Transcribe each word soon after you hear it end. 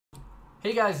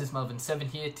Hey guys, it's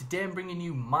Melvin7 here. Today I'm bringing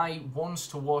you my ones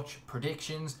to watch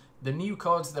predictions, the new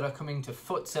cards that are coming to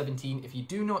FUT 17. If you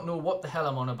do not know what the hell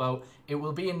I'm on about, it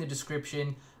will be in the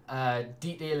description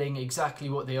detailing exactly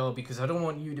what they are, because I don't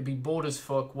want you to be bored as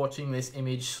fuck watching this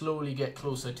image slowly get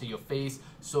closer to your face.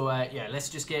 So yeah, let's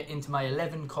just get into my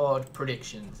 11 card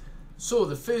predictions. So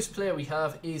the first player we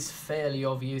have is fairly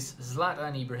obvious,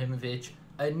 Zlatan Ibrahimovic.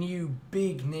 A new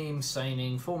big name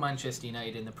signing for Manchester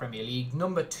United in the Premier League.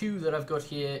 Number 2 that I've got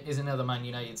here is another Man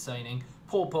United signing,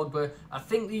 Paul Pogba. I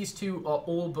think these two are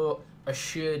all but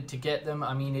assured to get them.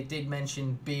 I mean, it did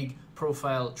mention big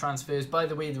profile transfers. By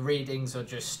the way, the ratings are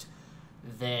just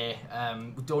there.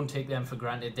 Don't take them for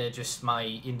granted. They're just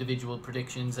my individual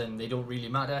predictions and they don't really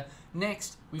matter.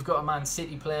 Next, we've got a Man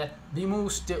City player,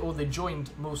 the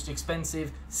joint most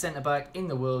expensive centre-back in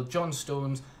the world, John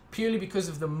Stones. Purely because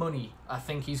of the money, I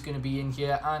think he's going to be in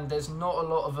here, and there's not a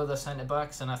lot of other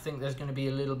centre-backs, and I think there's going to be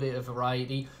a little bit of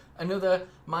variety. Another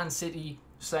Man City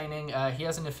signing, he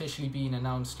hasn't officially been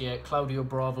announced yet, Claudio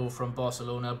Bravo from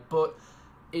Barcelona, but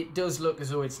it does look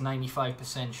as though it's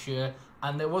 95% sure,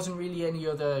 and there wasn't really any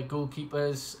other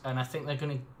goalkeepers, and I think they're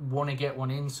going to want to get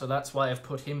one in, so that's why I've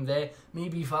put him there.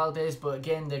 Maybe Valdez, but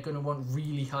again, they're going to want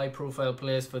really high-profile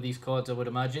players for these cards, I would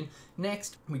imagine.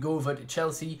 Next, we go over to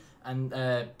Chelsea and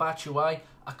Batshuayi.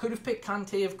 I could have picked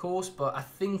Kante, of course, but I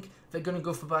think they're going to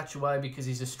go for Batshuayi because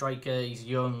he's a striker, he's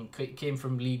young, came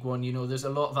from League One, you know, there's a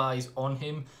lot of eyes on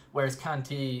him, whereas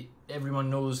Kante, everyone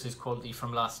knows his quality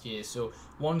from last year, so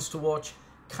ones to watch.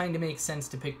 Kind of makes sense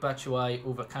to pick Batshuayi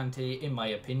over Kante, in my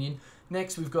opinion.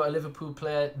 Next, we've got a Liverpool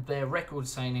player, their record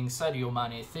signing, Sadio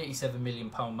Mane, £37 million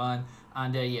man,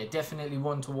 and yeah, definitely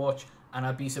one to watch, and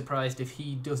I'd be surprised if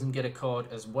he doesn't get a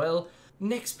card as well.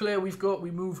 Next player we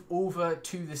move over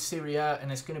to the Serie A,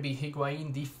 and it's going to be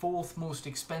Higuain, the 4th most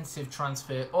expensive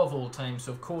transfer of all time.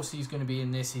 So of course he's going to be in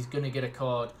this, he's going to get a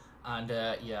card, and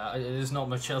yeah, there's not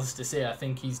much else to say. I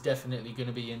think he's definitely going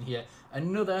to be in here.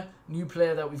 Another new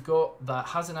player that we've got that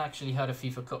hasn't actually had a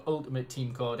FIFA Ultimate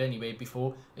Team card anyway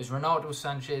before is Renato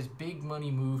Sanchez. Big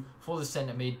money move for the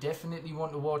centre mid. Definitely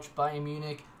want to watch. Bayern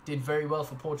Munich did very well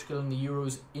for Portugal in the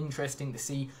Euros. Interesting to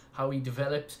see how he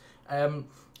develops.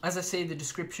 As I say, the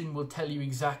description will tell you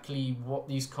exactly what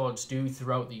these cards do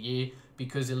throughout the year,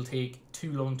 because it'll take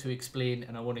too long to explain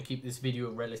and I want to keep this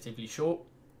video relatively short.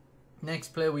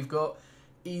 Next player we've got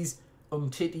is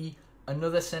Umtiti,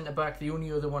 another centre-back, the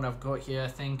only other one I've got here, I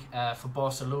think, for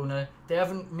Barcelona. They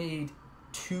haven't made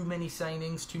too many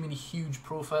signings, too many huge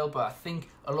profile, but I think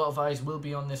a lot of eyes will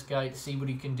be on this guy to see what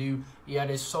he can do. He had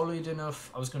a solid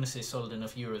enough, I was going to say solid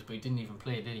enough Euros, but he didn't even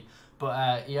play, did he?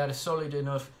 But he had a solid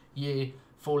enough year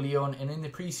for Lyon, and in the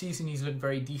pre-season he's looked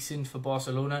very decent for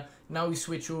Barcelona. Now we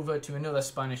switch over to another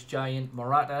Spanish giant,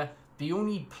 Morata, the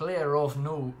only player of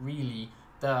note really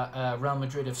that Real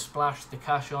Madrid have splashed the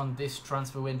cash on this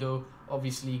transfer window,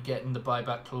 obviously getting the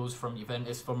buyback clause from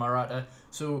Juventus for Morata.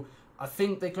 So I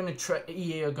think they're going to try,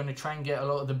 EA are going to try and get a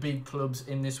lot of the big clubs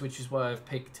in this, which is why I've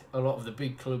picked a lot of the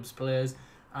big clubs players.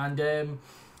 And the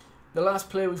last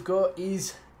player we've got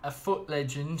is a FUT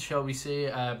legend, shall we say,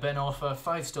 Ben Arfa,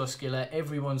 5-star skiller.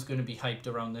 Everyone's going to be hyped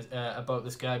around this, about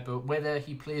this guy, but whether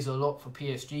he plays a lot for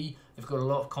PSG, they've got a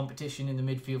lot of competition in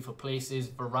the midfield for places.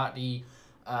 Verratti,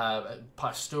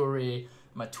 Pastore,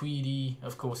 Matuidi,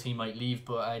 of course he might leave,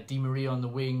 but Di Maria on the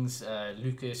wings,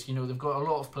 Lucas, you know, they've got a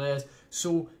lot of players.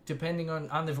 So depending on,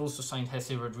 and they've also signed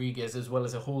Jesse Rodriguez as well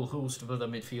as a whole host of other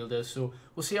midfielders. So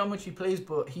we'll see how much he plays,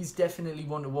 but he's definitely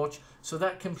one to watch. So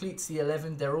that completes the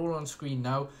 11. They're all on screen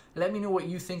now. Let me know what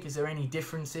you think. Is there any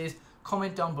differences?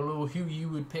 Comment down below who you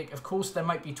would pick. Of course there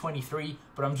might be 23,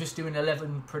 but I'm just doing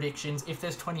 11 predictions. If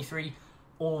there's 23,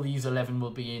 all these 11 will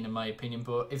be in my opinion,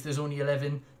 but if there's only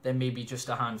 11, then maybe just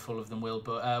a handful of them will.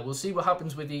 But we'll see what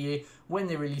happens with EA when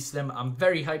they release them. I'm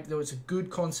very hyped though. It's a good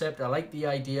concept. I like the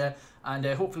idea, and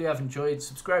hopefully I've enjoyed.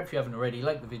 Subscribe if you haven't already,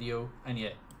 like the video, and yeah,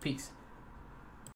 peace.